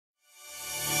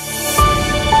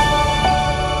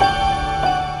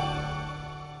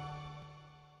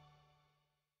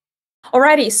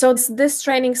Alrighty, so this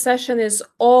training session is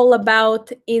all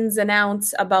about ins and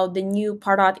outs about the new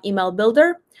Pardot email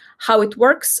builder, how it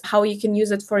works, how you can use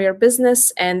it for your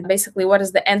business, and basically what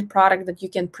is the end product that you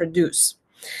can produce.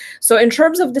 So in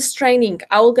terms of this training,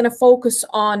 I'm going to focus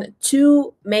on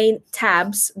two main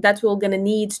tabs that we're going to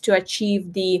need to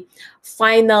achieve the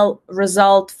final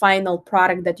result, final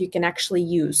product that you can actually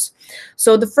use.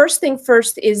 So the first thing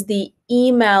first is the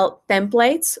email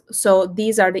templates. So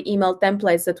these are the email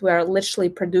templates that we are literally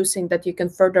producing that you can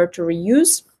further to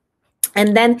reuse.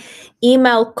 And then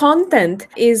email content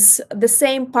is the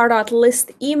same Pardot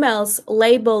list emails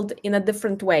labeled in a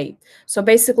different way. So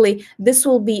basically, this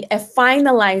will be a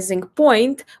finalizing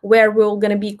point where we're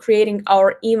going to be creating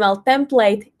our email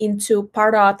template into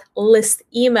Pardot list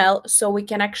email so we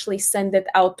can actually send it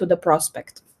out to the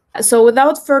prospect. So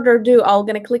without further ado, I'm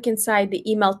going to click inside the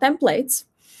email templates,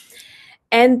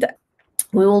 and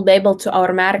we will be able to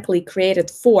automatically create it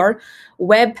for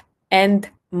web and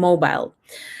mobile.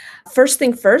 First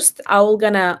thing first, I will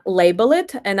gonna label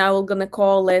it, and I will gonna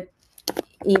call it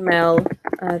email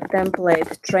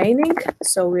template training,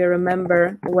 so we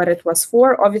remember what it was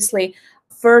for. Obviously,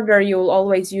 further, you'll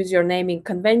always use your naming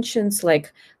conventions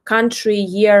like country,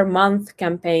 year, month,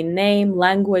 campaign name,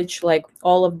 language, like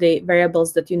all of the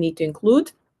variables that you need to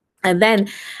include. And then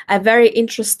a very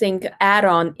interesting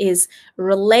add-on is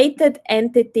related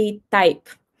entity type.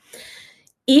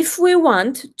 If we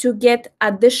want to get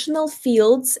additional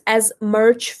fields as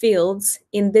merge fields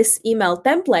in this email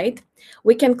template,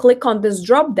 we can click on this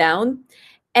drop down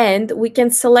and we can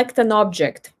select an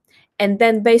object. And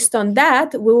then based on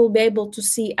that, we will be able to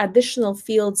see additional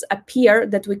fields appear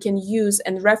that we can use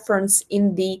and reference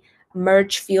in the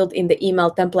merge field in the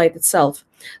email template itself.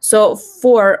 So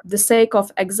for the sake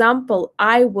of example,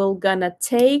 I will gonna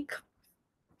take,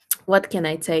 what can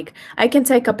I take? I can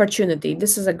take opportunity.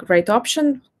 This is a great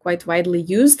option, quite widely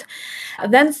used.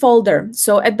 Then folder.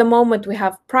 So at the moment we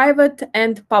have private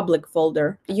and public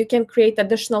folder. You can create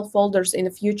additional folders in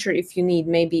the future if you need,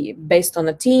 maybe based on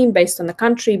a team, based on a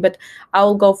country, but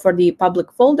I'll go for the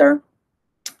public folder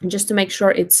just to make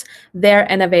sure it's there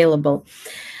and available.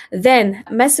 Then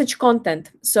message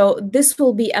content. So this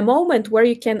will be a moment where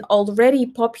you can already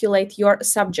populate your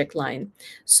subject line.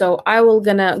 So I will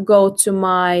gonna go to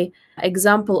my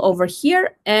example over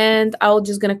here, and I'll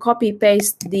just gonna copy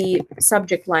paste the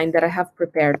subject line that I have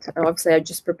prepared. Obviously, I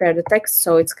just prepared the text,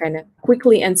 so it's kind of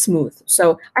quickly and smooth.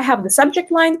 So I have the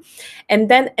subject line, and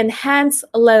then enhance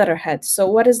letterhead. So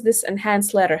what is this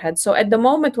enhanced letterhead? So at the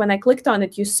moment when I clicked on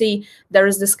it, you see there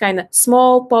is this kind of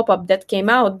small pop-up that came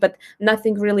out, but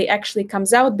nothing really actually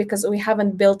comes out because we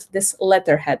haven't built this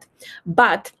letterhead.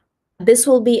 But this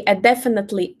will be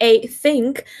definitely a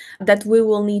thing that we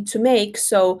will need to make.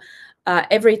 So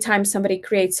every time somebody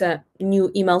creates a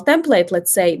new email template,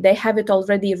 let's say, they have it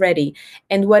already ready.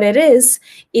 And what it is,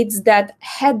 it's that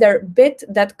header bit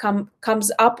that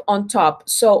comes up on top.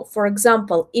 So for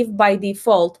example, if by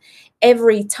default,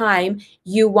 every time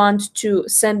you want to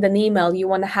send an email, you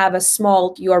want to have a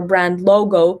small, your brand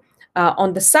logo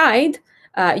on the side,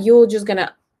 you're just going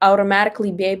to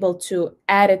automatically be able to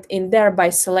add it in there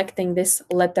by selecting this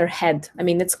letterhead. I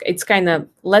mean, it's kind of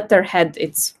letterhead.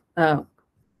 It's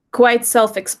quite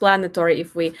self-explanatory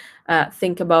if we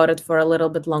think about it for a little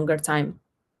bit longer time.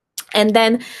 And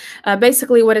then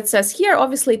basically what it says here,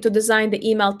 obviously to design the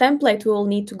email template, we will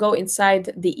need to go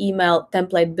inside the email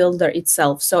template builder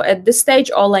itself. So at this stage,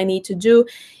 all I need to do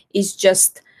is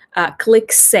just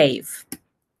click save,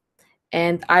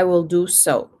 and I will do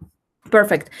so.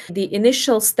 Perfect. The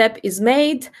initial step is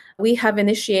made. We have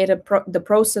initiated the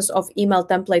process of email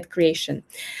template creation.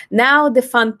 Now the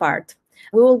fun part.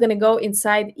 We will going to go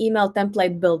inside email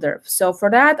template builder. So for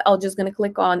that, I'll just going to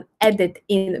click on edit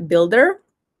in builder,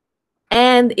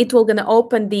 and it will going to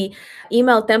open the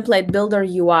email template builder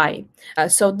UI.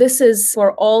 So this is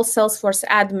for all Salesforce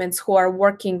admins who are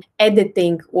working,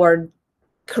 editing or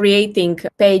creating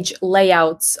page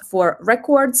layouts for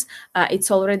records. It's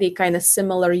already kind of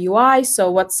similar UI. So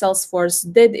what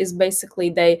Salesforce did is basically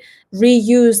they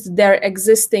reused their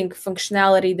existing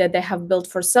functionality that they have built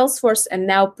for Salesforce and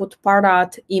now put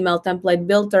Pardot email template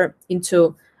builder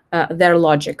into their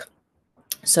logic.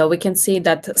 So we can see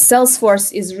that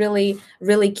Salesforce is really,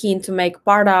 really keen to make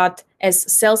Pardot as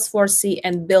Salesforcey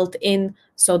and built in,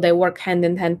 so they work hand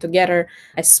in hand together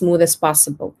as smooth as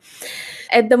possible.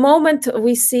 At the moment,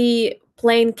 we see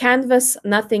plain canvas,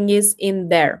 nothing is in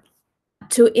there.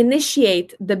 To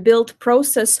initiate the build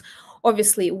process,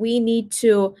 obviously, we need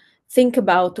to think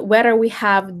about whether we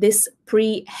have this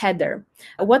pre-header.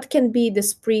 What can be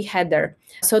this pre-header?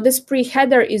 So this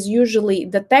pre-header is usually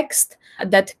the text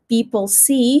that people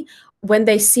see when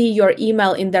they see your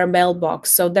email in their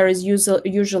mailbox. So there is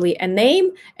usually a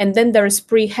name, and then there is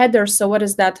pre-header. So what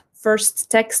is that first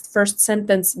text, first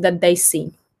sentence that they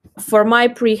see? For my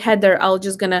pre-header, I'll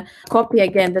just gonna copy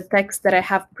again the text that I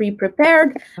have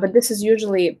pre-prepared, but this is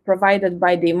usually provided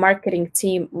by the marketing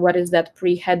team. What is that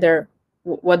pre-header?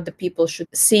 What the people should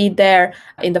see there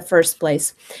in the first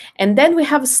place. And then we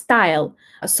have style.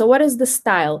 So what is the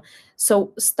style?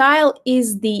 So style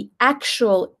is the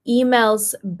actual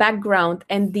email's background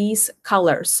and these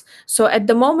colors. So at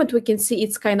the moment we can see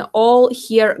it's kind of all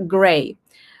here gray.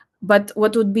 But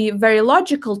what would be very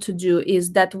logical to do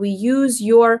is that we use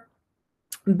your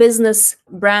business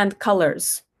brand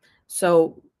colors.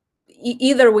 So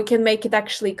either we can make it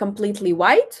actually completely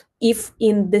white, if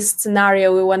in this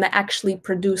scenario we want to actually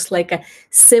produce like a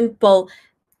simple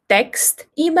text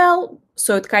email,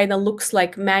 so it kind of looks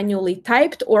like manually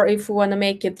typed, or if we want to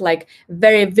make it like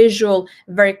very visual,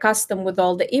 very custom with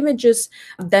all the images,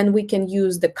 then we can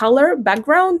use the color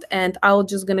background. And I'll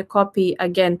just gonna copy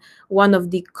again one of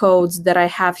the codes that I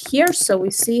have here, so we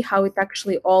see how it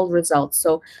actually all results.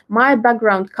 So my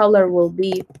background color will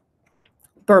be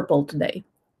purple today.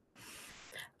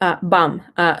 Bam,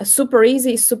 super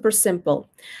easy, super simple.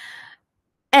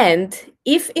 And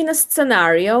if in a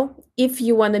scenario, if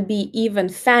you want to be even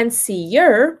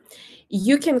fancier,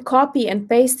 you can copy and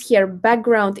paste here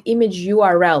background image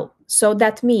URL. So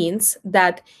that means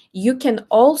that you can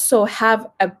also have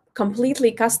a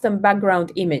completely custom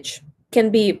background image. Can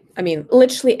be, I mean,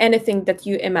 literally anything that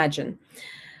you imagine.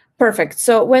 Perfect.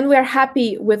 So when we're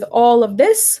happy with all of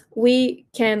this, we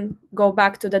can go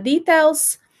back to the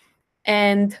details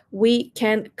and we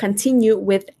can continue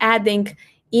with adding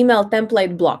email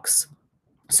template blocks.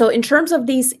 So in terms of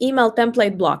these email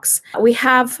template blocks, we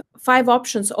have 5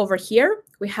 options over here.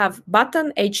 We have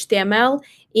button, HTML,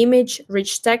 image,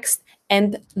 rich text,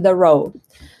 and the row.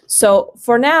 So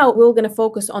for now, we're going to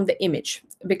focus on the image,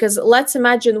 because let's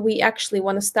imagine we actually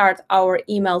want to start our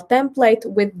email template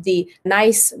with the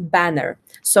nice banner.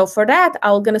 So for that,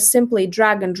 I'm going to simply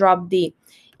drag and drop the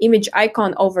image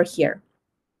icon over here.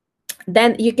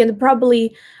 Then you can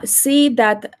probably see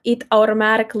that it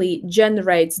automatically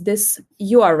generates this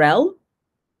URL.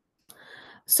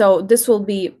 So this will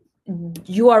be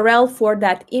URL for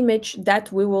that image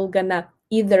that we will gonna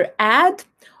either add,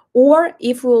 or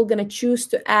if we're gonna choose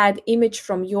to add image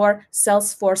from your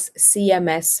Salesforce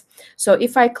CMS. So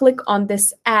if I click on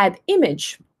this add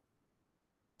image,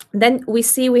 then we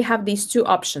see we have these 2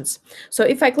 options. So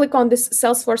if I click on this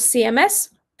Salesforce CMS,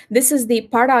 this is the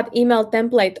Pardot email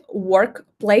template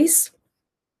workplace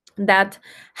that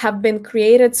have been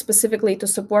created specifically to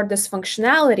support this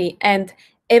functionality, and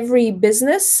every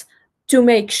business, to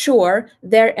make sure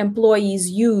their employees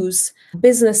use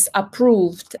business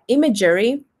approved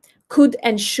imagery, could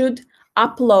and should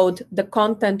upload the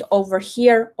content over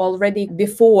here already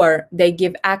before they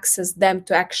give access them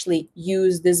to actually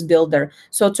use this builder.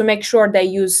 So to make sure they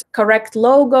use correct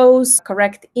logos,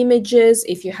 correct images,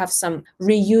 if you have some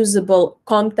reusable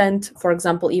content, for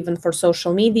example, even for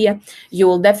social media, you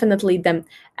will definitely then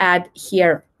add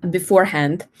here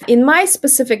beforehand. In my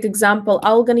specific example,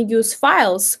 I'm going to use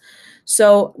files.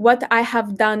 So what I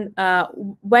have done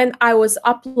when I was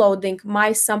uploading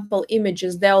my sample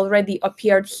images, they already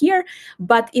appeared here,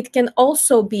 but it can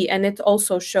also be, and it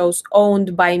also shows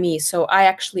owned by me. So I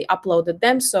actually uploaded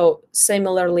them. So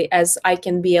similarly as I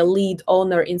can be a lead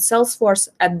owner in Salesforce,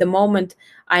 at the moment,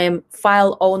 I am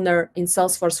file owner in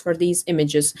Salesforce for these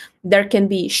images. There can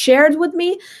be shared with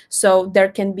me. So there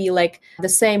can be like the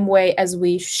same way as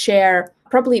we share.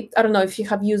 Probably, I don't know if you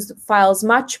have used files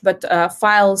much, but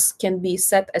files can be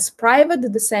set as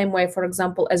private the same way, for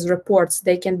example, as reports.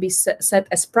 They can be set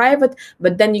as private,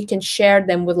 but then you can share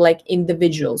them with like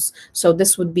individuals. So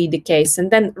this would be the case. And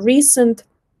then recent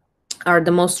are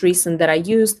the most recent that I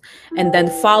used. And then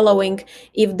following,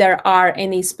 if there are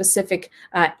any specific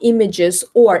images,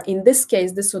 or in this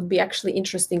case, this would be actually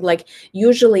interesting. Like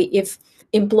usually if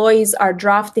employees are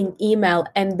drafting email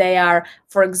and they are,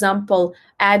 for example,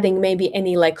 adding maybe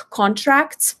any like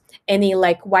contracts, any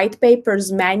like white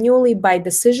papers manually by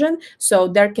decision. So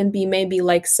there can be maybe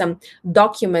like some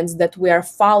documents that we are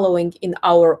following in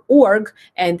our org.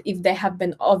 And if they have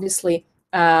been obviously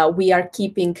we are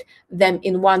keeping them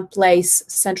in one place,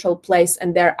 central place,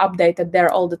 and they're updated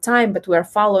there all the time, but we're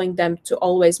following them to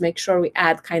always make sure we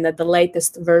add kind of the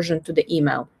latest version to the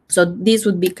email. So these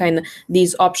would be kind of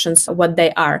these options, what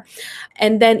they are.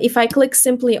 And then if I click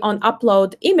simply on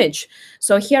upload image,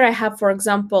 so here I have, for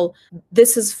example,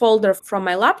 this is folder from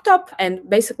my laptop, and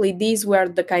basically these were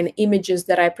the kind of images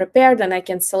that I prepared, and I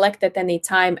can select at any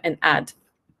time and add.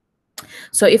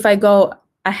 So if I go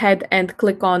ahead and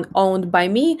click on owned by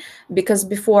me, because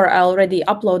before I already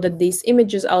uploaded these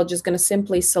images, I'll just gonna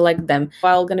simply select them.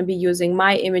 I'm gonna be using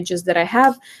my images that I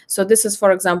have. So this is,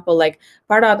 for example, like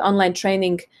Pardot online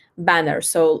training banner.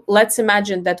 So let's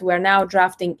imagine that we're now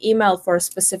drafting email for a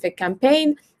specific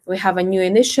campaign. We have a new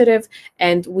initiative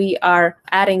and we are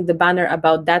adding the banner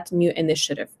about that new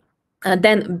initiative.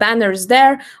 Then banners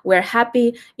there, we're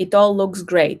happy, it all looks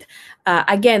great.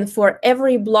 Again, for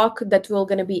every block that we're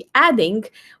going to be adding,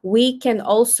 we can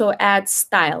also add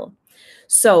style.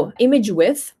 So image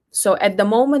width, so at the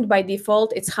moment by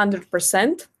default it's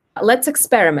 100%. Let's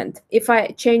experiment. If I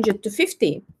change it to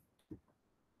 50,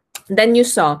 then you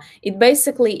saw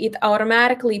it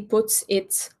automatically puts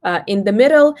it in the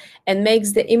middle and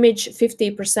makes the image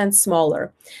 50%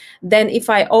 smaller. Then if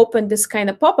I open this kind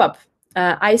of pop-up,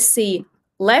 I see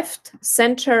left,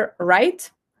 center,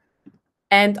 right,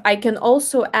 and I can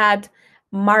also add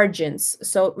margins.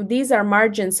 So these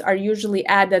margins are usually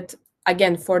added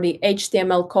again for the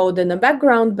HTML code in the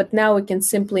background, but now we can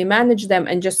simply manage them,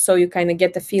 and just so you kind of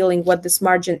get the feeling what this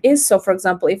margin is. So for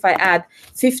example, if I add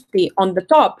 50 on the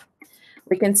top,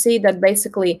 we can see that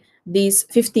basically these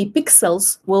 50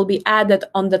 pixels will be added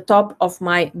on the top of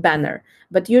my banner.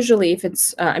 But usually if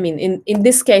it's, in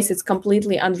this case, it's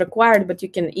completely unrequired, but you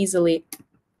can easily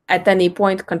at any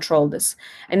point control this.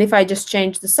 And if I just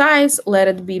change the size, let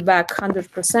it be back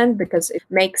 100%, because it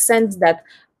makes sense that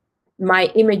my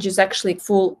image is actually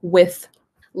full width.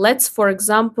 Let's, for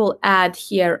example, add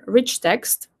here rich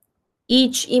text.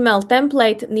 Each email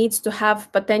template needs to have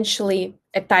potentially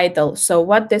a title. So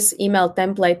what this email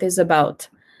template is about.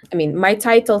 My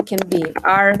title can be,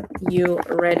 are you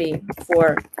ready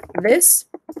for this?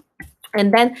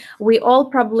 And then we all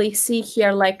probably see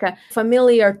here like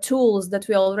familiar tools that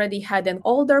we already had in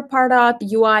older Pardot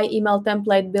UI email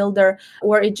template builder,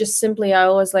 or it just simply, I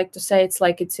always like to say, it's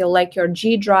like your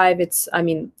G drive. It's,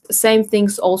 same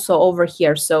things also over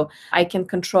here. So I can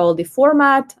control the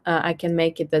format. I can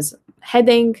make it as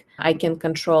heading. I can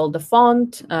control the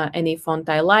font, any font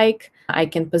I like. I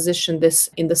can position this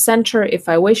in the center if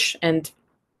I wish. And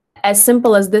as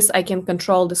simple as this, I can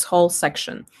control this whole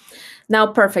section. Now,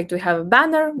 perfect, we have a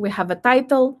banner, we have a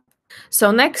title.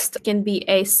 So next can be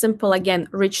a simple, again,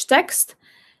 rich text.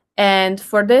 And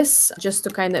for this, just to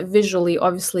kind of visually,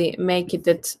 obviously, make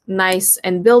it nice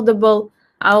and buildable,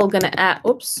 I will gonna add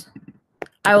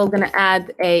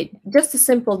just a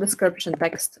simple description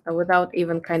text without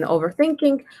even kind of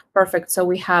overthinking. Perfect, so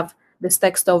we have this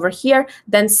text over here.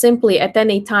 Then simply at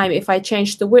any time, if I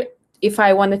change the width, if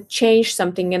I want to change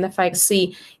something, and if I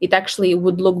see it actually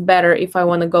would look better if I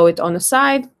want to go it on the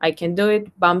side, I can do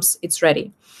it, bumps, it's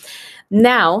ready.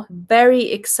 Now,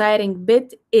 very exciting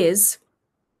bit is,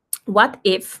 what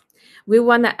if we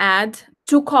want to add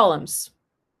 2 columns?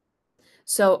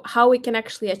 So how we can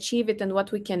actually achieve it and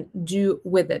what we can do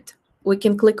with it. We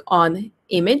can click on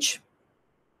image.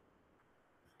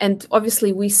 And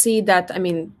obviously we see that,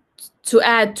 to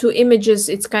add 2 images,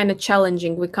 it's kind of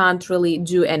challenging. We can't really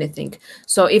do anything.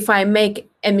 So if I make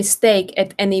a mistake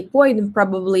at any point,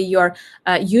 probably you're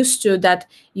used to that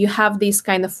you have these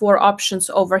kind of 4 options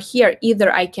over here.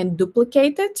 Either I can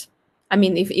duplicate it.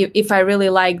 If I really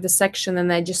like the section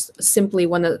and I just simply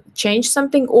want to change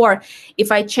something, or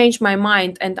if I change my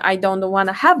mind and I don't want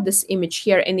to have this image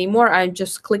here anymore, I'm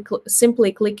just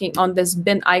simply clicking on this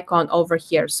bin icon over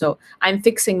here. So I'm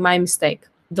fixing my mistake,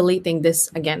 deleting this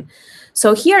again.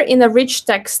 So here in a rich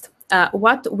text,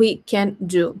 what we can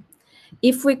do,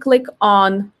 if we click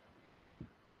on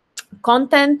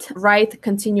content,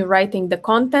 continue writing the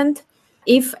content.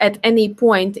 If at any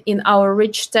point in our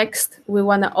rich text, we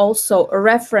want to also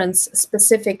reference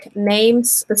specific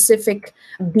names, specific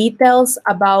details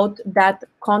about that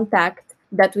contact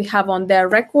that we have on their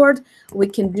record, we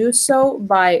can do so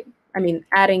by,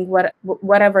 adding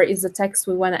whatever is the text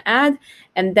we want to add.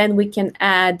 And then we can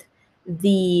add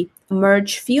the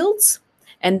merge fields.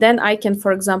 And then I can,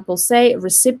 for example, say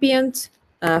recipient,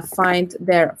 find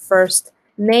their first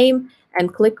name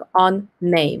and click on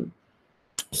name.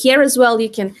 Here as well, you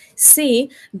can see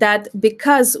that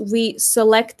because we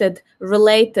selected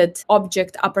related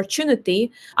object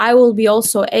opportunity, I will be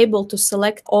also able to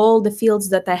select all the fields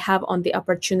that I have on the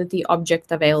opportunity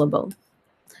object available.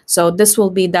 So this will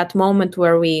be that moment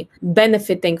where we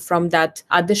benefiting from that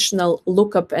additional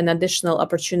lookup and additional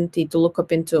opportunity to look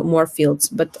up into more fields.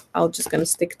 But I'm just going to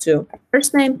stick to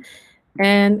first name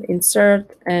and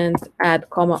insert and add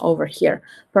comma over here.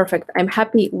 Perfect. I'm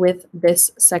happy with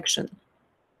this section.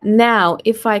 Now,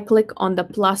 if I click on the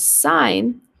plus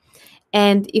sign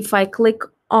and if I click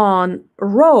on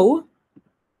row,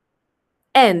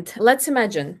 And let's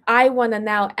imagine I want to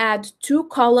now add 2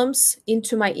 columns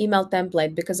into my email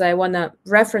template because I want to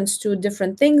reference 2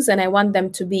 different things and I want them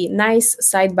to be nice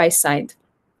side by side.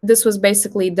 This was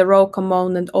basically the row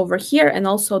component over here and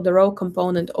also the row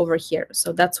component over here.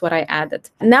 So that's what I added.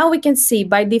 Now we can see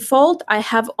by default, I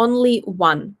have only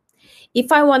 1.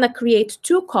 If I want to create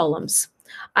 2 columns,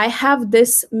 I have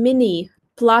this mini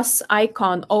plus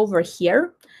icon over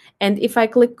here. And if I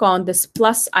click on this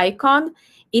plus icon,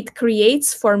 it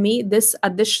creates for me this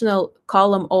additional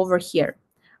column over here.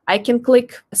 I can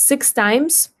click 6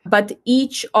 times, but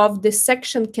each of this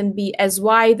section can be as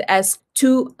wide as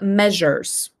 2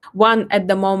 measures. One at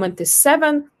the moment is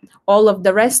 7. All of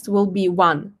the rest will be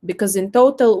 1, because in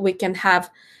total we can have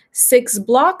 6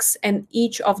 blocks and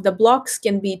each of the blocks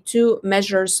can be 2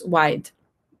 measures wide.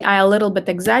 I a little bit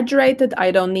exaggerated.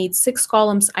 I don't need 6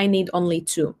 columns. I need only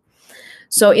 2.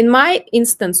 So in my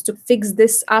instance, to fix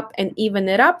this up and even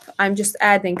it up, I'm just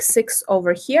adding 6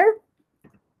 over here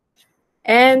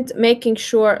and making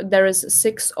sure there is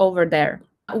 6 over there.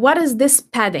 What is this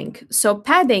padding? So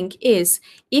padding is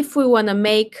if we want to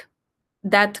make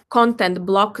that content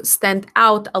block stand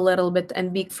out a little bit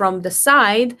and be from the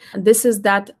side, this is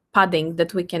that padding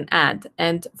that we can add.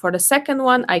 And for the second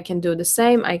one, I can do the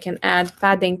same. I can add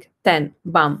padding 10,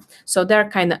 bam. So they're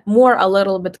kind of more a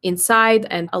little bit inside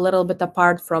and a little bit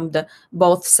apart from the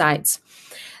both sides.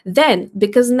 Then,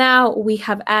 because now we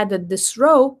have added this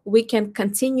row, we can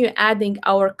continue adding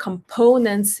our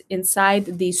components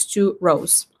inside these 2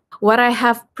 rows. What I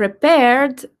have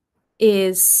prepared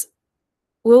is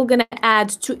we're going to add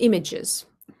 2 images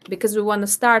because we want to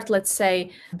start, let's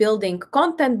say, building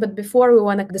content, but before we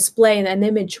want to display in an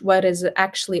image what is it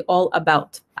actually all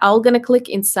about. I'm going to click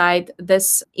inside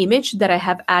this image that I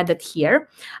have added here.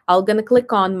 I'm going to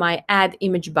click on my add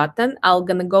image button. I'm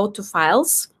going to go to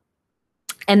files.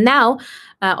 And now,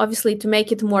 obviously, to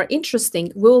make it more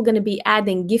interesting, we're going to be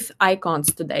adding GIF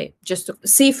icons today, just to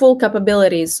see full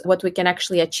capabilities, what we can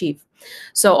actually achieve.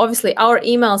 So obviously, our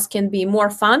emails can be more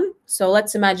fun. So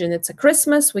let's imagine it's a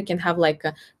Christmas. We can have like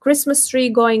a Christmas tree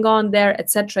going on there,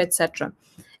 etc., etc.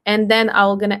 And then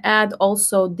I'm going to add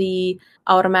also the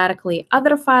automatically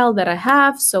other file that I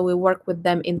have. So we work with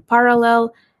them in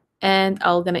parallel. And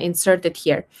I'm going to insert it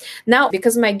here. Now,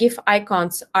 because my GIF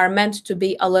icons are meant to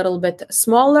be a little bit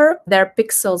smaller, their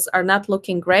pixels are not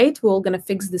looking great. We're going to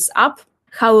fix this up.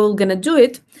 How we're going to do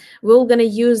it? We're going to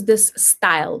use this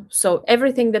style. So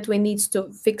everything that we need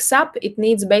to fix up, it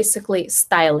needs basically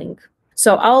styling.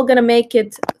 So I'm going to make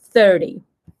it 30.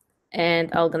 And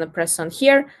I'm going to press on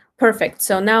here. Perfect.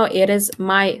 So now it is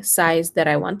my size that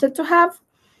I wanted to have.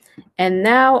 And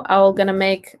now I'm going to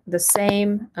make the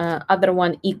same other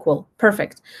one equal.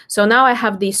 Perfect. So now I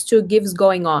have these 2 GIFs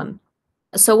going on.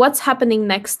 So what's happening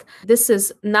next? This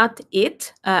is not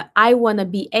it. I want to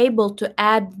be able to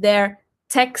add their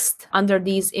text under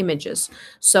these images.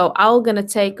 So I'm going to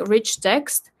take rich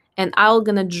text and I'm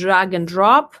going to drag and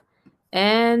drop.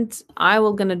 And I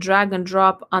will going to drag and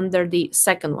drop under the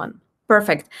second one.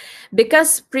 Perfect.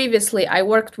 Because previously I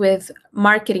worked with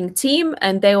marketing team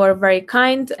and they were very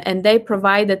kind and they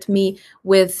provided me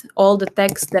with all the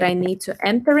text that I need to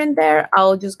enter in there.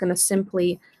 I'm just going to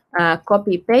simply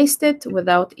copy paste it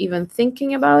without even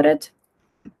thinking about it.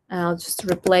 I'll just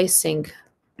replacing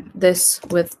this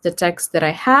with the text that I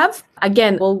have.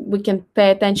 Again, we can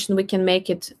pay attention. We can make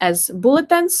it as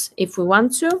bulletins if we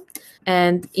want to.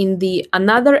 And in the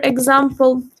another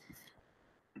example,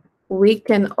 we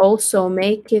can also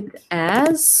make it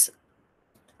as,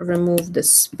 remove the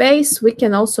space, we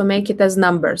can also make it as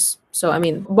numbers. So, I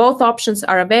mean, both options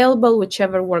are available,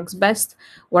 whichever works best,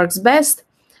 works best.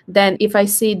 Then if I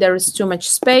see there is too much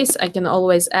space, I can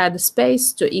always add a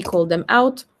space to equal them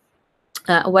out,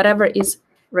 whatever is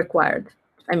required.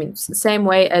 I mean, it's the same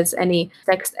way as any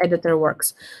text editor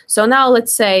works. So now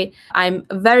let's say I'm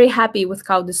very happy with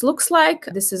how this looks like.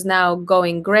 This is now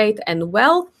going great and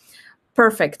well.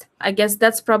 Perfect. I guess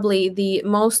that's probably the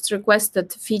most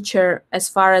requested feature as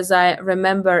far as I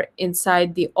remember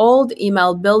inside the old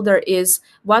email builder is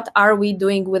what are we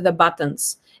doing with the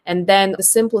buttons? And then the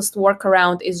simplest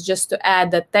workaround is just to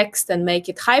add the text and make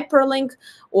it hyperlink,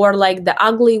 or like the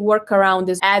ugly workaround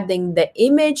is adding the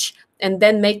image and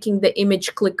then making the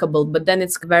image clickable. But then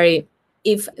it's very,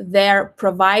 if their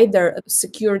provider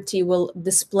security will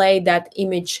display that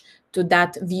image to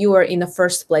that viewer in the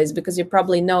first place, because you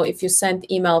probably know if you send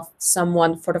email to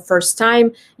someone for the first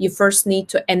time, you first need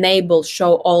to enable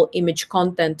show all image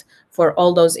content for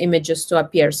all those images to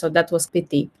appear. So that was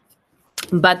pity.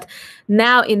 But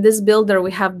now in this builder,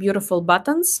 we have beautiful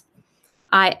buttons.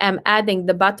 I am adding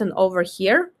the button over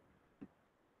here.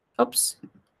 Oops.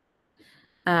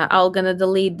 I'm gonna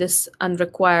delete this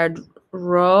unrequired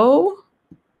row.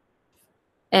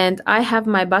 And I have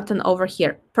my button over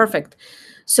here. Perfect.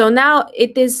 So now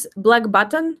it is black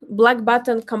button. Black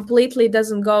button completely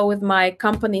doesn't go with my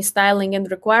company styling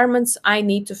and requirements. I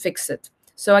need to fix it.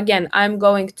 So again, I'm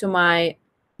going to my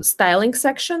styling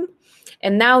section,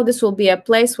 and now this will be a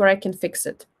place where I can fix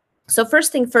it. So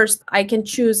first thing first, I can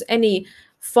choose any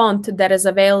font that is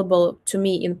available to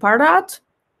me in Pardot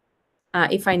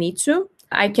if I need to.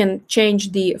 I can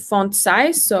change the font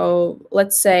size. So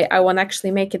let's say I want to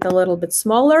actually make it a little bit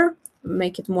smaller,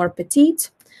 make it more petite.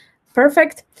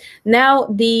 Perfect. Now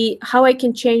how I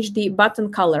can change the button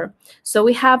color. So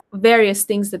we have various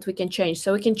things that we can change.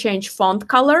 So we can change font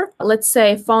color. Let's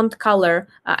say font color,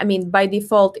 by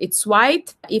default, it's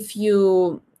white. If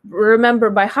you remember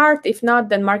by heart, if not,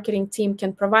 then marketing team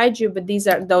can provide you, but these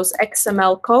are those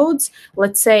XML codes.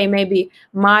 Let's say maybe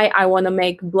I want to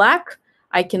make black.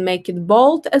 I can make it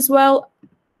bold as well.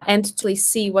 And to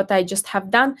see what I just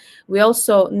have done, we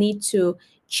also need to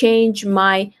change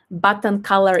my button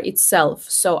color itself.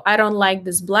 So I don't like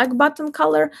this black button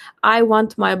color. I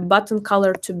want my button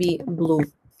color to be blue.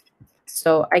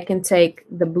 So I can take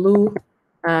the blue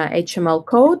HTML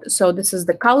code. So this is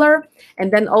the color.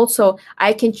 And then also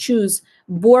I can choose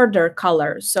border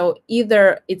color. So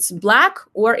either it's black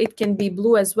or it can be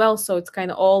blue as well. So it's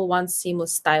kind of all one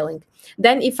seamless styling.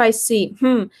 Then if I see,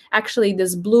 actually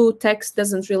this blue text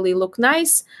doesn't really look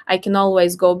nice, I can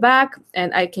always go back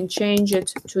and I can change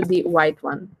it to the white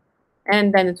one.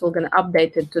 And then it will gonna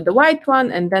update it to the white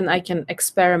one. And then I can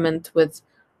experiment with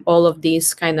all of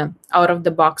these kind of out of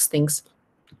the box things.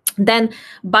 Then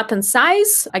button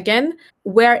size, again,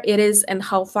 where it is and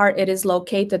how far it is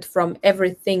located from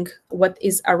everything what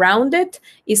is around it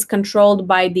is controlled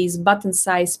by these button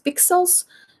size pixels.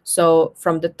 So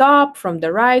from the top, from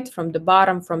the right, from the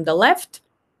bottom, from the left.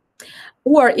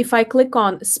 Or if I click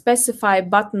on specify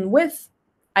button width,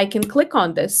 I can click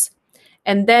on this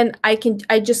and then I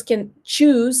just can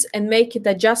choose and make it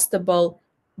adjustable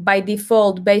by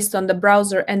default based on the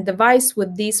browser and device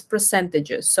with these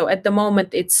percentages. So at the moment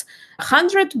it's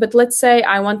 100, but let's say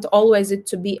I want always it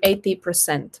to be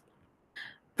 80%.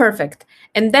 Perfect.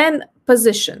 And then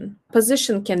position.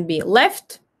 Position can be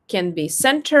left, can be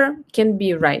center, can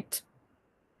be right.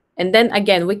 And then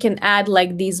again, we can add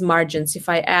like these margins. If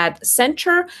I add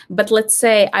center, but let's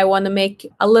say I want to make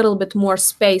a little bit more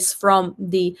space from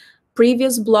the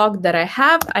previous block that I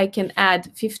have, I can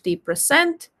add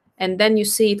 50%. And then you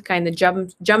see it kind of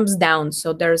jumps down.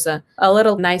 So there's a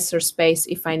little nicer space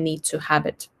if I need to have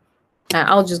it.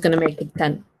 I'm just going to make it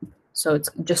 10. So it's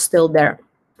just still there.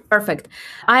 Perfect.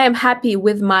 I am happy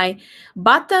with my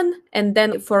button. And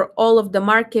then for all of the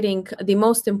marketing, the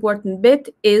most important bit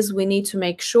is we need to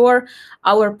make sure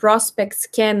our prospects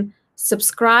can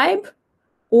subscribe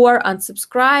or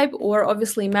unsubscribe or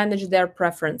obviously manage their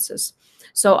preferences.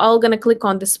 So I'm going to click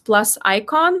on this plus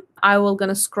icon. I will going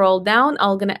to scroll down.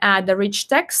 I'm going to add the rich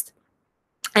text.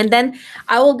 And then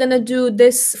I will going to do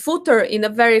this footer in a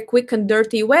very quick and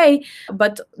dirty way.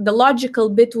 But the logical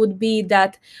bit would be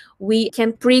that we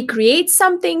can pre-create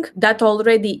something that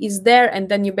already is there. And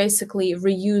then you basically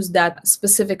reuse that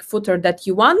specific footer that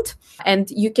you want.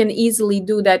 And you can easily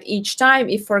do that each time.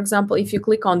 If, for example, if you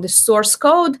click on the source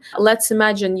code, let's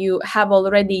imagine you have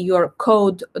already your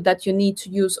code that you need to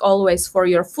use always for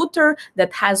your footer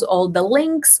that has all the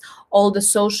links, all the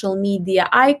social media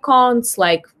icons,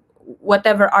 like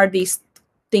whatever are these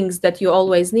things that you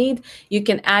always need. You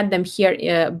can add them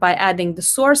here by adding the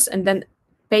source and then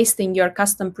pasting your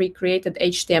custom pre-created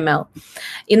HTML.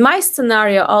 In my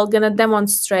scenario, I'm going to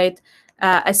demonstrate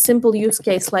a simple use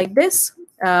case like this,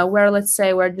 where let's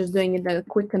say we're just doing it in a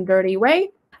quick and dirty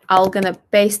way. I'm going to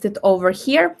paste it over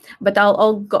here, but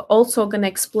I'll also going to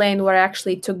explain where I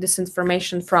actually took this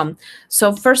information from.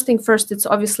 So first thing first,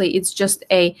 it's just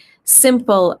a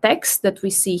simple text that we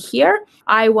see here.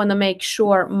 I want to make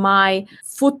sure my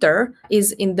footer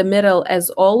is in the middle as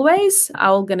always.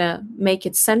 I'm going to make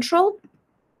it central.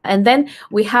 And then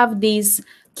we have these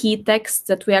key texts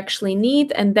that we actually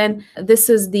need. And then this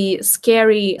is the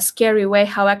scary way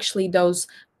how actually those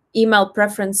email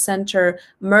preference center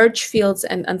merge fields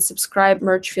and unsubscribe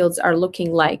merge fields are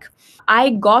looking like. I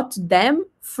got them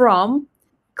from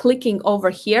clicking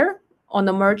over here on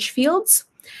the merge fields.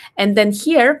 And then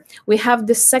here we have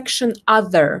this section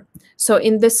other. So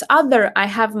in this other, I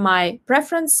have my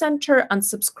preference center,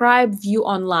 unsubscribe, view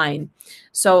online.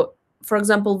 So for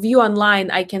example, view online,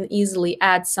 I can easily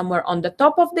add somewhere on the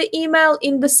top of the email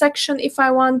in the section if I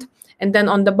want. And then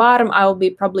on the bottom, I will be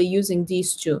probably using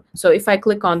these two. So if I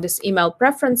click on this email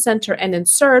preference center and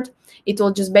insert, it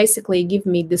will just basically give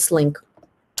me this link.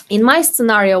 In my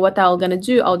scenario, what I'm gonna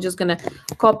do, I'm just gonna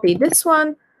copy this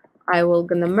one. I will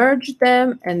gonna merge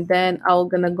them, and then I'm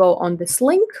gonna go on this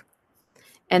link,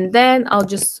 and then I'll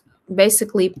just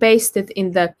basically paste it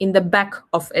in the back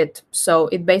of it, so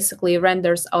it basically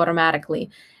renders automatically.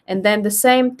 And then the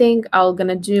same thing I'm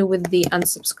gonna do with the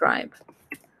unsubscribe.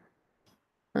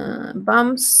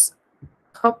 Bumps,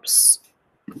 hops,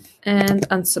 and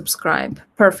unsubscribe.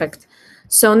 Perfect.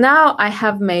 So now I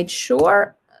have made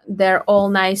sure they're all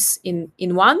nice in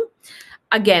one.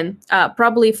 Again,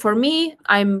 probably for me,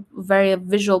 I'm a very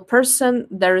visual person.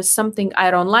 There is something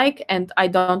I don't like, and I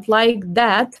don't like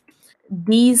that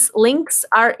these links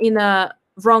are in a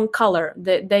wrong color.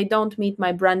 They don't meet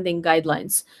my branding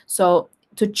guidelines. So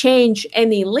to change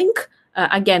any link,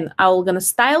 again, I'm gonna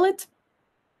style it.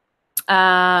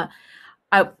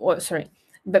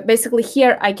 But basically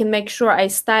here I can make sure I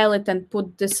style it and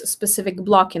put this specific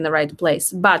block in the right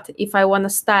place. But if I want to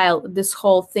style this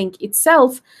whole thing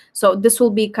itself, so this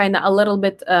will be kind of a little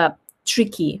bit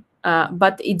tricky,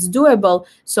 but it's doable.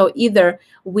 So either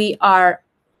we are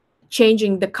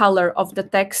changing the color of the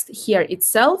text here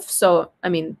itself. So, I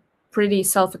mean, pretty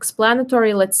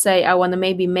self-explanatory. Let's say I want to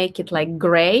maybe make it like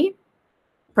gray.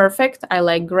 Perfect. I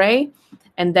like gray.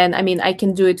 And then, I mean, I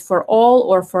can do it for all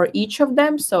or for each of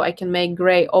them. So I can make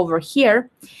gray over here.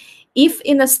 If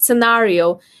in a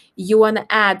scenario you want to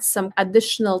add some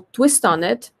additional twist on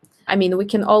it, I mean, we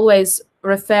can always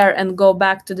refer and go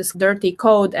back to this dirty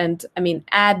code and, I mean,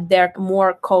 add there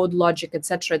more code logic,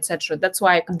 etc., etc. That's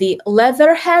why the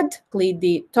letterhead,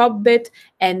 the top bit,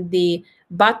 and the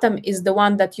bottom is the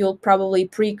one that you'll probably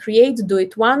pre-create, do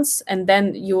it once, and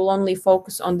then you'll only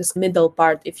focus on this middle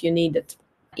part if you need it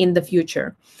in the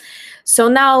future. So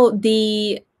now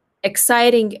the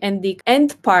exciting and the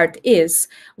end part is,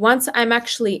 once I'm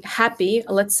actually happy,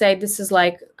 let's say this is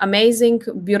like amazing,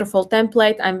 beautiful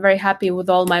template, I'm very happy with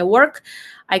all my work,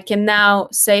 I can now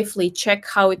safely check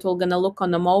how it will gonna look on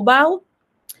the mobile.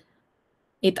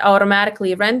 It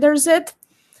automatically renders it.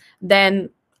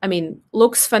 Then, I mean,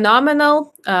 looks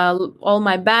phenomenal. All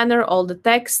my banner, all the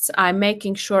texts, I'm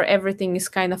making sure everything is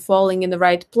kind of falling in the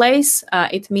right place.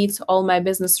 It meets all my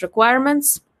business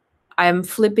requirements. I'm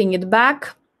flipping it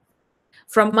back.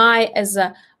 From my, as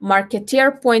a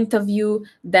marketeer point of view,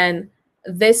 then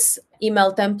this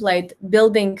email template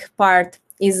building part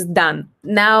is done.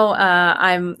 Now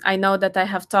I know that I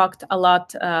have talked a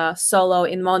lot solo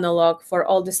in monologue for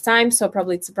all this time, so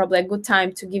it's probably a good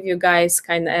time to give you guys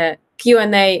kind of a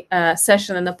Q&A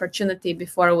session and opportunity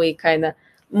before we kind of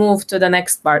move to the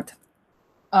next part.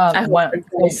 I hope you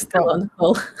guys still on the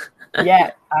call.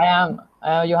 Yeah, I am.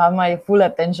 You have my full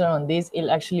attention on this. It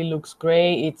actually looks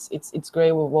great. It's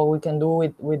great with what we can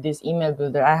do with this email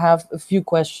builder. I have a few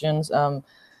questions.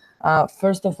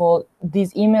 First of all,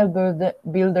 this email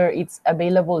builder, it's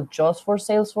available just for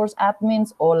Salesforce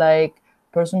admins, or like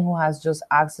person who has just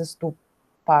access to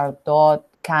Pardot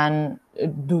can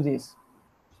do this?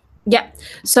 Yeah,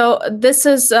 so this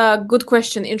is a good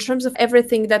question. In terms of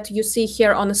everything that you see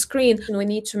here on the screen, we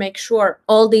need to make sure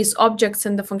all these objects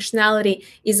and the functionality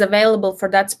is available for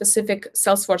that specific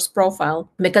Salesforce profile,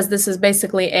 because this is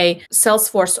basically a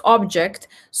Salesforce object.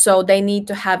 So they need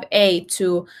to have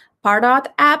to Pardot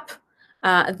app.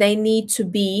 They need to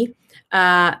be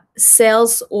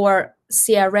sales or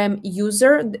CRM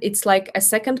user. It's like a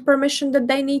second permission that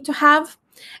they need to have.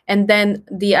 And then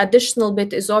the additional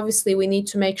bit is obviously we need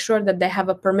to make sure that they have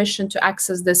a permission to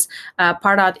access this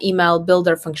Pardot email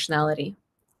builder functionality.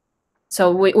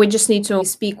 So we just need to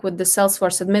speak with the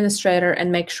Salesforce administrator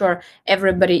and make sure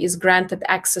everybody is granted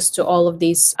access to all of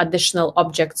these additional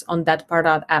objects on that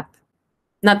Pardot app.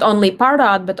 Not only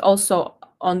Pardot, but also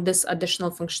on this additional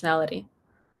functionality.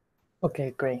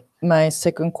 Okay, great. My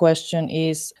second question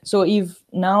is, so if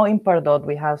now in Pardot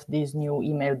we have this new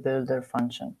email builder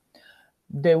function,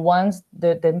 the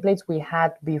templates we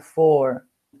had before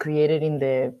created in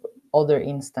the other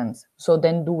instance, so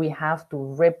then do we have to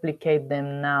replicate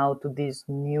them now to this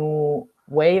new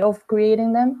way of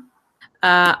creating them?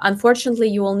 Unfortunately,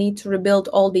 you will need to rebuild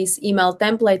all these email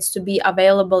templates to be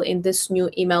available in this new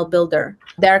email builder.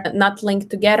 They're not linked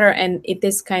together, and it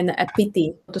is kind of a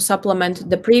pity to supplement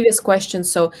the previous question.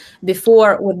 So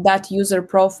before, with that user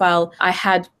profile, I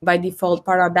had by default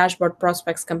Pardot dashboard,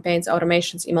 prospects, campaigns,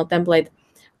 automations, email template,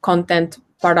 content,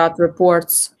 Pardot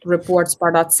reports,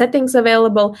 Pardot settings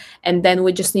available. And then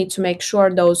we just need to make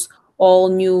sure those all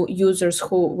new users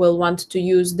who will want to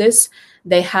use this,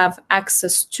 they have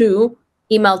access to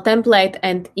email template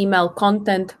and email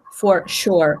content for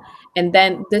sure. And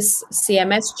then this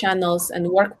CMS channels and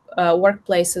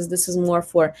workplaces, this is more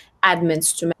for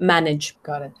admins to manage.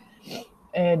 Got it.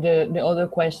 The other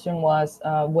question was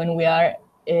when we are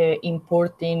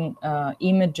importing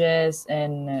images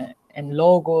and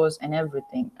logos and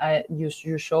everything.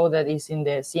 You show that it's in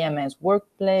the CMS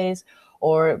workplace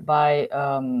or by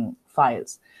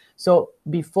files. So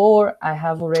before, I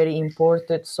have already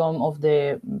imported some of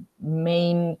the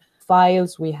main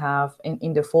files we have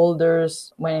in the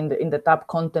folders, when in the tab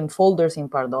content folders in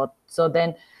Pardot. So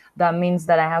then that means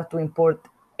that I have to import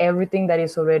everything that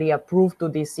is already approved to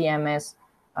the CMS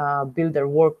builder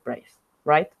workplace,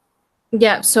 right?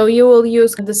 Yeah, so you will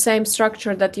use the same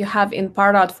structure that you have in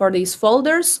Pardot for these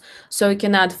folders. So you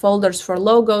can add folders for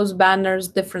logos, banners,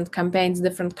 different campaigns,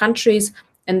 different countries,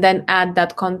 and then add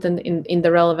that content in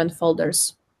the relevant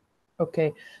folders.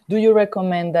 Okay. Do you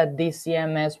recommend that this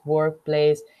CMS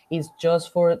workplace is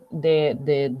just for the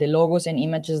logos and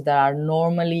images that are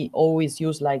normally always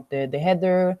used, like the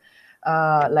header,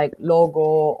 like logo,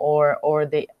 or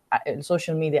the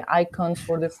social media icons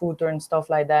for the footer and stuff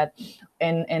like that,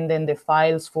 and then the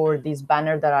files for this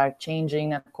banner that are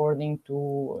changing according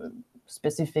to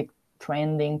specific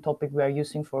trending topic we are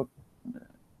using for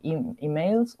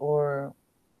emails, or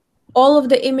all of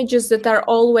the images that are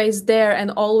always there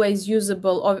and always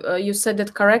usable, you said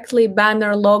it correctly,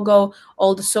 banner, logo,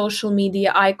 all the social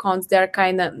media icons, they're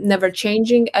kind of never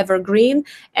changing, evergreen.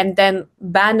 And then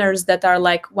banners that are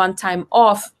like one time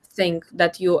off thing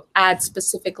that you add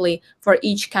specifically for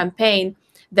each campaign,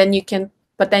 then you can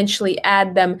potentially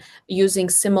add them using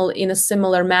in a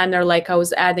similar manner, like I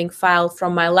was adding file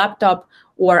from my laptop,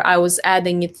 or I was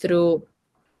adding it through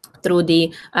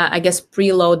the I guess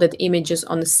preloaded images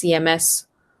on the CMS.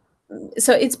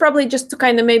 So it's probably just to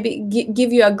kind of maybe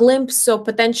give you a glimpse. So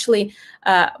potentially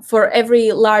for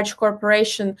every large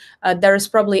corporation, there is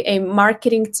probably a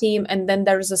marketing team, and then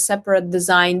there is a separate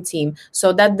design team.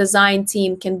 So that design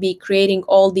team can be creating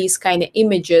all these kind of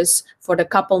images for the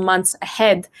couple months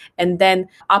ahead, and then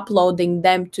uploading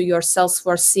them to your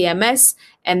Salesforce CMS.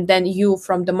 And then you,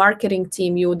 from the marketing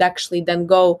team, you would actually then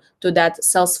go to that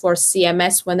Salesforce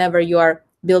CMS whenever you are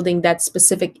building that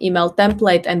specific email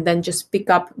template, and then just pick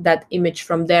up that image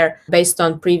from there based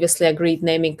on previously agreed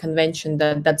naming convention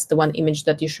that that's the one image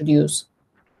that you should use.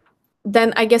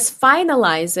 Then I guess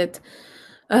finalize it.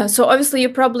 So obviously you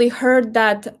probably heard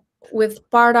that with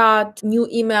Pardot new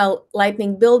email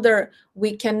lightning builder,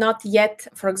 we cannot yet,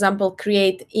 for example,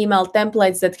 create email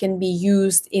templates that can be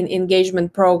used in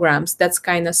engagement programs. That's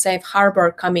kind of safe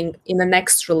harbor coming in the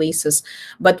next releases.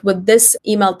 But with this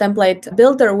email template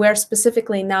builder, we're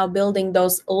specifically now building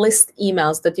those list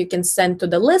emails that you can send to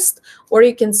the list, or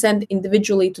you can send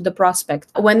individually to the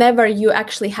prospect. Whenever you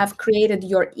actually have created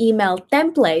your email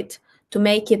template to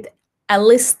make it a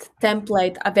list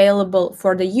template available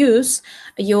for the use,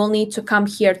 you will need to come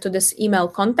here to this email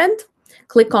content,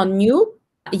 click on new.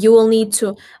 You will need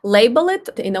to label it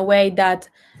in a way that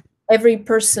every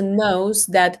person knows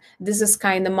that this is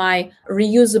kind of my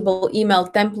reusable email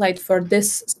template for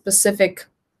this specific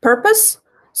purpose.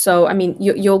 So, I mean,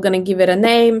 you're going to give it a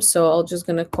name. So I'll just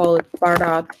going to call it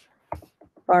Pardot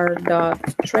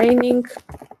training.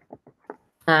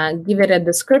 Give it a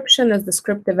description, as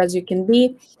descriptive as you can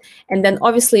be. And then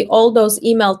obviously all those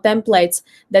email templates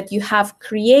that you have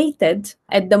created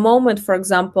at the moment, for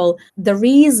example, the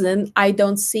reason I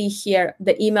don't see here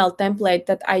the email template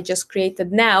that I just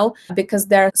created now, because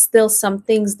there are still some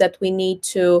things that we need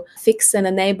to fix and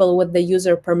enable with the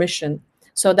user permission.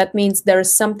 So that means there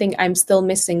is something I'm still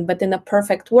missing. But in a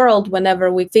perfect world, whenever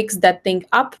we fix that thing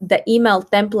up, the email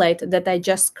template that I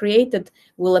just created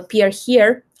will appear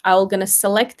here. I'm gonna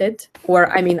select it, or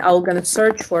I mean, I'm gonna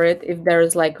search for it if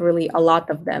there's like really a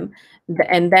lot of them,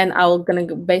 and then I'm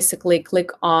gonna basically click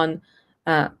on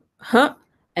and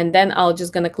then I'll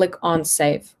just gonna click on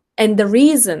save. And the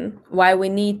reason why we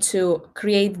need to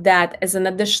create that as an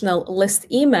additional list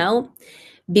email,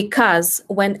 because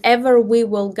whenever we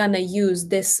will gonna use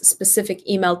this specific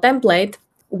email template,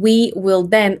 we will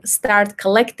then start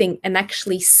collecting and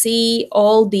actually see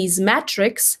all these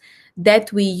metrics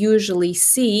that we usually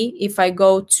see if I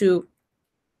go to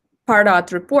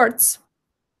Pardot reports.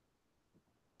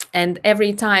 And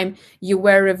every time you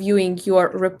were reviewing your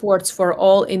reports for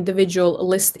all individual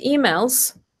list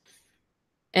emails,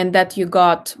 and that you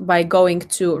got by going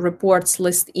to reports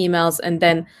list emails and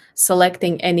then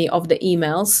selecting any of the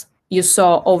emails, you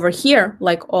saw over here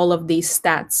like all of these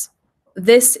stats.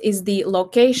 This is the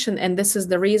location, and this is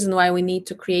the reason why we need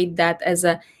to create that as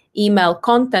a email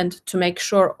content to make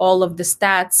sure all of the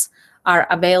stats are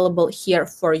available here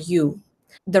for you.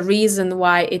 The reason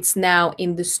why it's now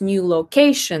in this new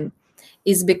location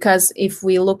is because if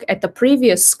we look at the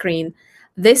previous screen,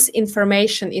 this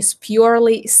information is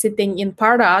purely sitting in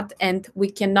Pardot, and we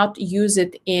cannot use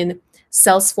it in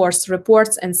Salesforce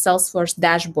reports and Salesforce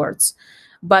dashboards.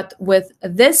 But with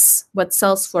this, what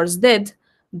Salesforce did,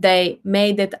 they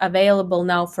made it available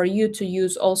now for you to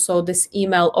use also this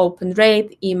email open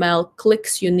rate, email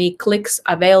clicks, unique clicks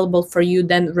available for you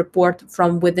then report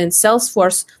from within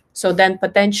Salesforce. So then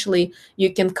potentially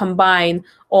you can combine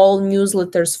all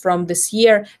newsletters from this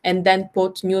year and then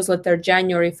put newsletter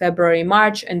January, February,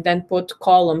 March, and then put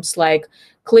columns like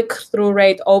click-through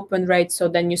rate, open rate. So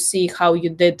then you see how you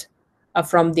did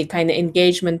from the kind of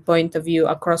engagement point of view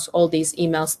across all these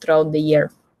emails throughout the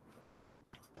year.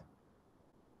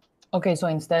 Okay, so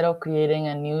instead of creating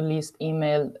a new list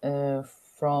email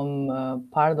from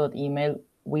Pardot email,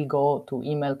 we go to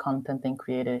email content and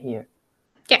create it here.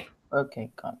 Yeah. Okay,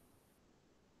 got it.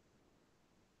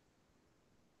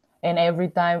 And every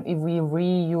time if we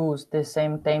reuse the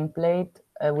same template,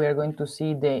 we are going to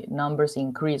see the numbers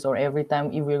increase, or every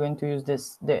time if we're going to use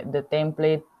the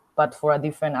template, but for a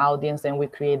different audience, then we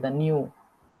create a new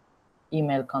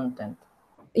email content.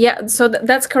 Yeah, so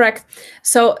that's correct.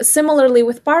 So similarly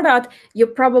with Pardot, you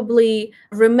probably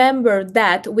remember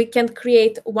that we can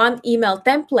create one email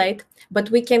template, but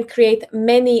we can create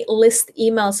many list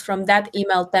emails from that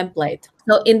email template.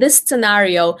 So in this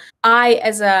scenario, I,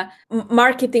 as a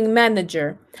marketing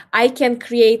manager, I can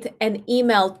create an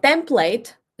email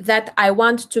template that I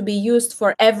want to be used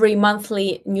for every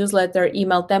monthly newsletter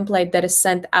email template that is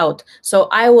sent out. So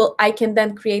I can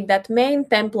then create that main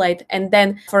template, and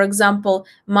then, for example,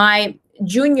 my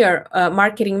junior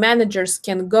marketing managers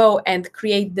can go and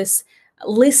create this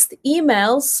list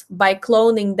emails by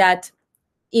cloning that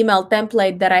email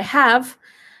template that I have.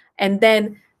 And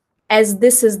then, as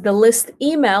this is the list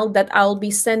email that I'll be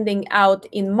sending out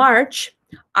in March,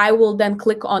 I will then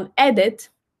click on edit,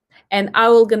 and I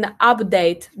will gonna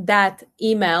update that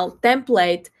email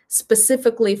template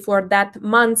specifically for that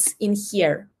month in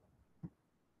here.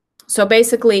 So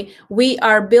basically, we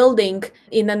are building,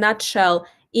 in a nutshell,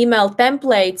 email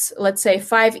templates, let's say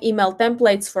 5 email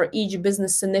templates for each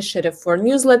business initiative, for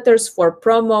newsletters, for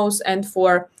promos, and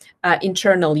for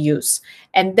internal use.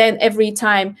 And then every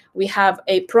time we have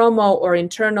a promo or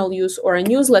internal use or a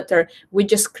newsletter, we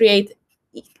just create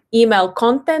email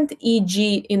content,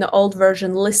 e.g. in the old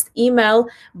version list email,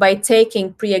 by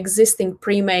taking pre-existing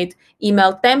pre-made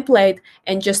email template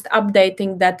and just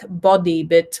updating that body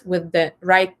bit with the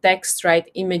right text,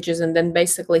 right images, and then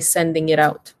basically sending it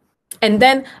out. And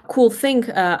then cool thing,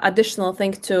 additional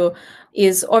thing too,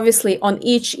 is obviously on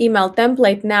each email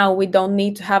template now we don't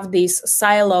need to have these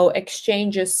silo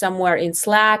exchanges somewhere in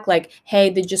Slack, like, hey,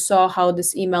 did you saw how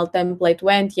this email template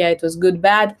went? Yeah, it was good,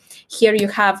 bad. Here you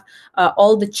have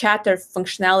all the chatter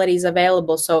functionalities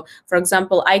available. So for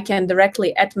example, I can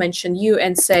directly mention you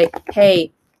and say,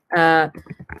 hey,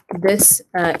 this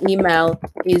email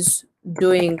is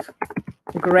doing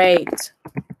great.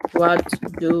 What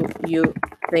do you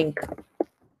think?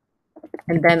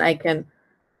 And then I can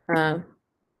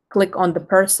click on the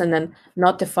person and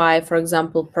notify, for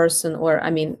example, person, or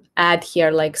add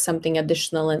here like something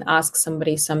additional and ask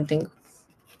somebody something,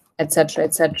 etc.,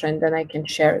 etc., and then I can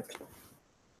share it.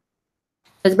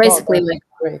 It's basically like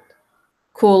great,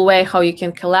 cool way how you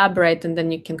can collaborate, and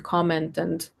then you can comment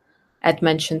and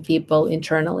mention people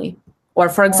internally. Or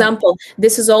for example,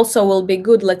 this is also will be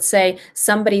good. Let's say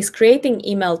somebody is creating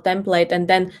email template and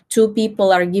then 2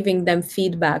 people are giving them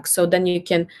feedback. So then you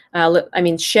can,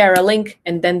 share a link,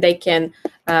 and then they can,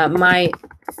 my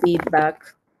feedback.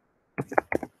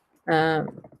 And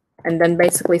then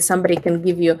basically somebody can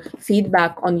give you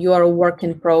feedback on your work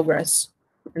in progress.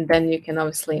 And then you can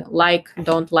obviously like,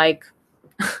 don't like,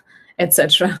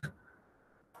 etc.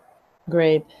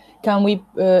 Great. Can we,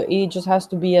 it just has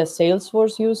to be a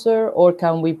Salesforce user, or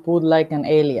can we put like an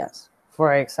alias?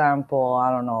 For example, I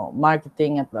don't know,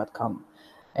 marketing@.com.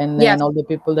 And then Yes. all the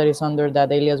people that is under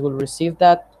that alias will receive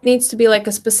that? It needs to be like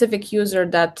a specific user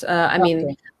that,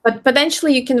 Okay. but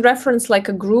potentially you can reference like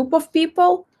a group of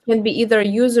people. It can be either a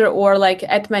user or like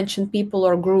 @mention people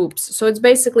or groups. So it's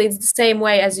basically, it's the same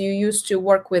way as you used to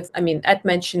work with,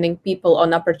 @mentioning people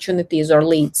on opportunities or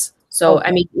leads. So,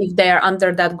 Okay. if they are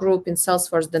under that group in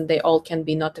Salesforce, then they all can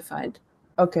be notified.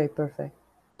 Okay, perfect.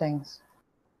 Thanks.